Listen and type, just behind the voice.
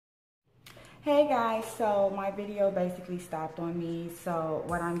Hey guys, so my video basically stopped on me, so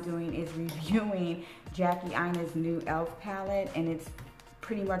what I'm doing is reviewing Aina's new e.l.f. palette, and it's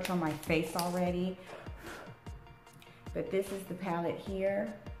pretty much on my face already. But this is the palette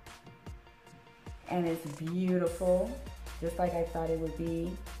here, and it's beautiful, just like I thought it would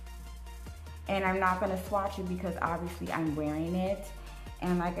be. And I'm not gonna swatch it because obviously I'm wearing it.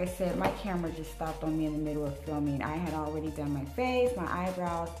 And like I said, my camera just stopped on me in the middle of filming. I had already done my face, my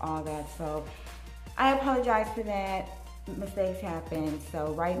eyebrows, all that. So I apologize for that. Mistakes happen.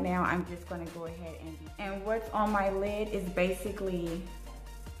 So right now I'm just gonna go ahead and what's on my lid is basically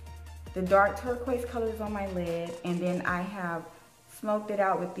the dark turquoise colors on my lid. And then I have smoked it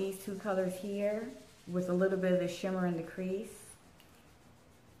out with these two colors here with a little bit of the shimmer in the crease.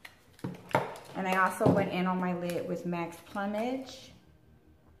 And I also went in on my lid with Max Plumage.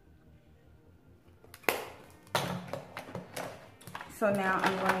 So now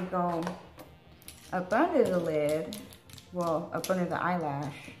I'm going to go up under the lid, well, up under the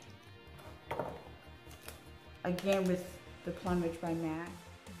eyelash, again with the Plumage by MAC.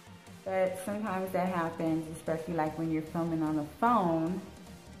 But sometimes that happens, especially like when you're filming on a phone.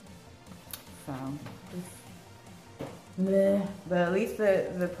 So, but at least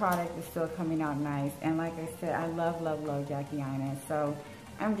the product is still coming out nice. And like I said, I love Aina. So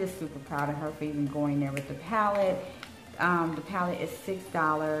I'm just super proud of her for even going there with the palette. The palette is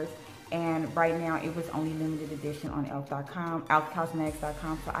 $6, and right now it was only limited edition on elf.com,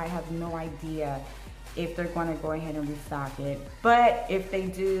 elfcosmetics.com, so I have no idea if they're going to go ahead and restock it. But if they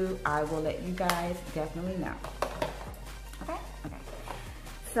do, I will let you guys definitely know. Okay? Okay.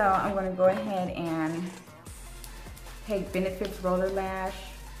 So I'm going to go ahead and take Benefits Roller Lash.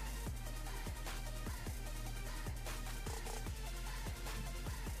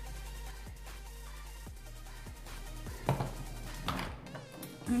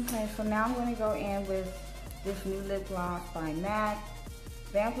 Okay, so now I'm going to go in with this new lip gloss by MAC,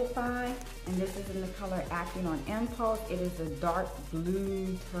 Vamplify, and this is in the color Acting on Impulse. It is a dark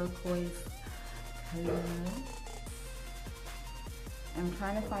blue turquoise color. I'm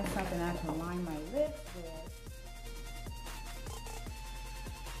trying to find something I can line my lips with.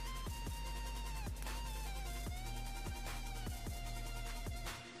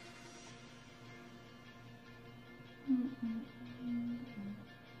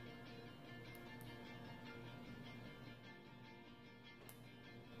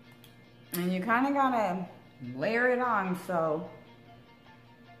 And you kind of gotta layer it on so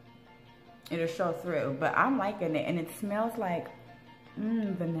it'll show through. But I'm liking it, and it smells like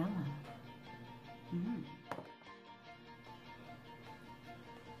vanilla. I'm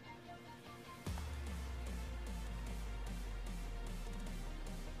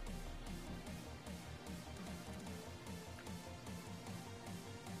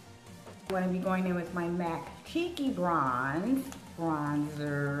going to be going in with my MAC Cheeky Bronzer.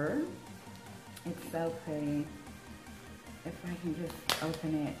 It's so pretty. If I can just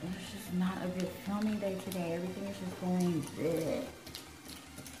open it. It's just not a good filming day today. Everything is just going big.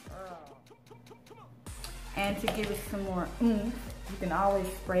 And to give it some more oomph, you can always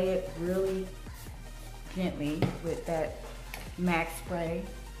spray it really gently with that MAC spray,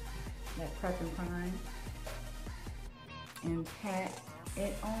 that Prep and Prime, and pat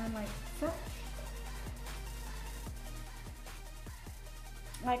it on like such.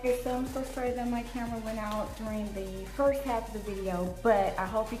 Like I said, I'm so sorry that my camera went out during the first half of the video, but I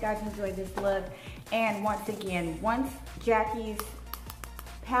hope you guys enjoyed this look. And once again, once Jackie's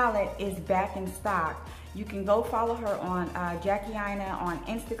palette is back in stock, you can go follow her on Aina on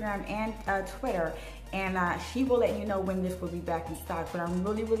Instagram and Twitter, and she will let you know when this will be back in stock. But I'm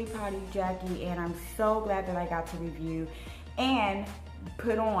really proud of you, Jackie, and I'm so glad that I got to review and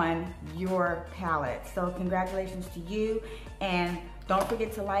put on your palette. So congratulations to you, and don't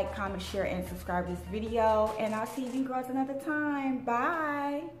forget to like, comment, share, and subscribe to this video. And I'll see you girls another time. Bye.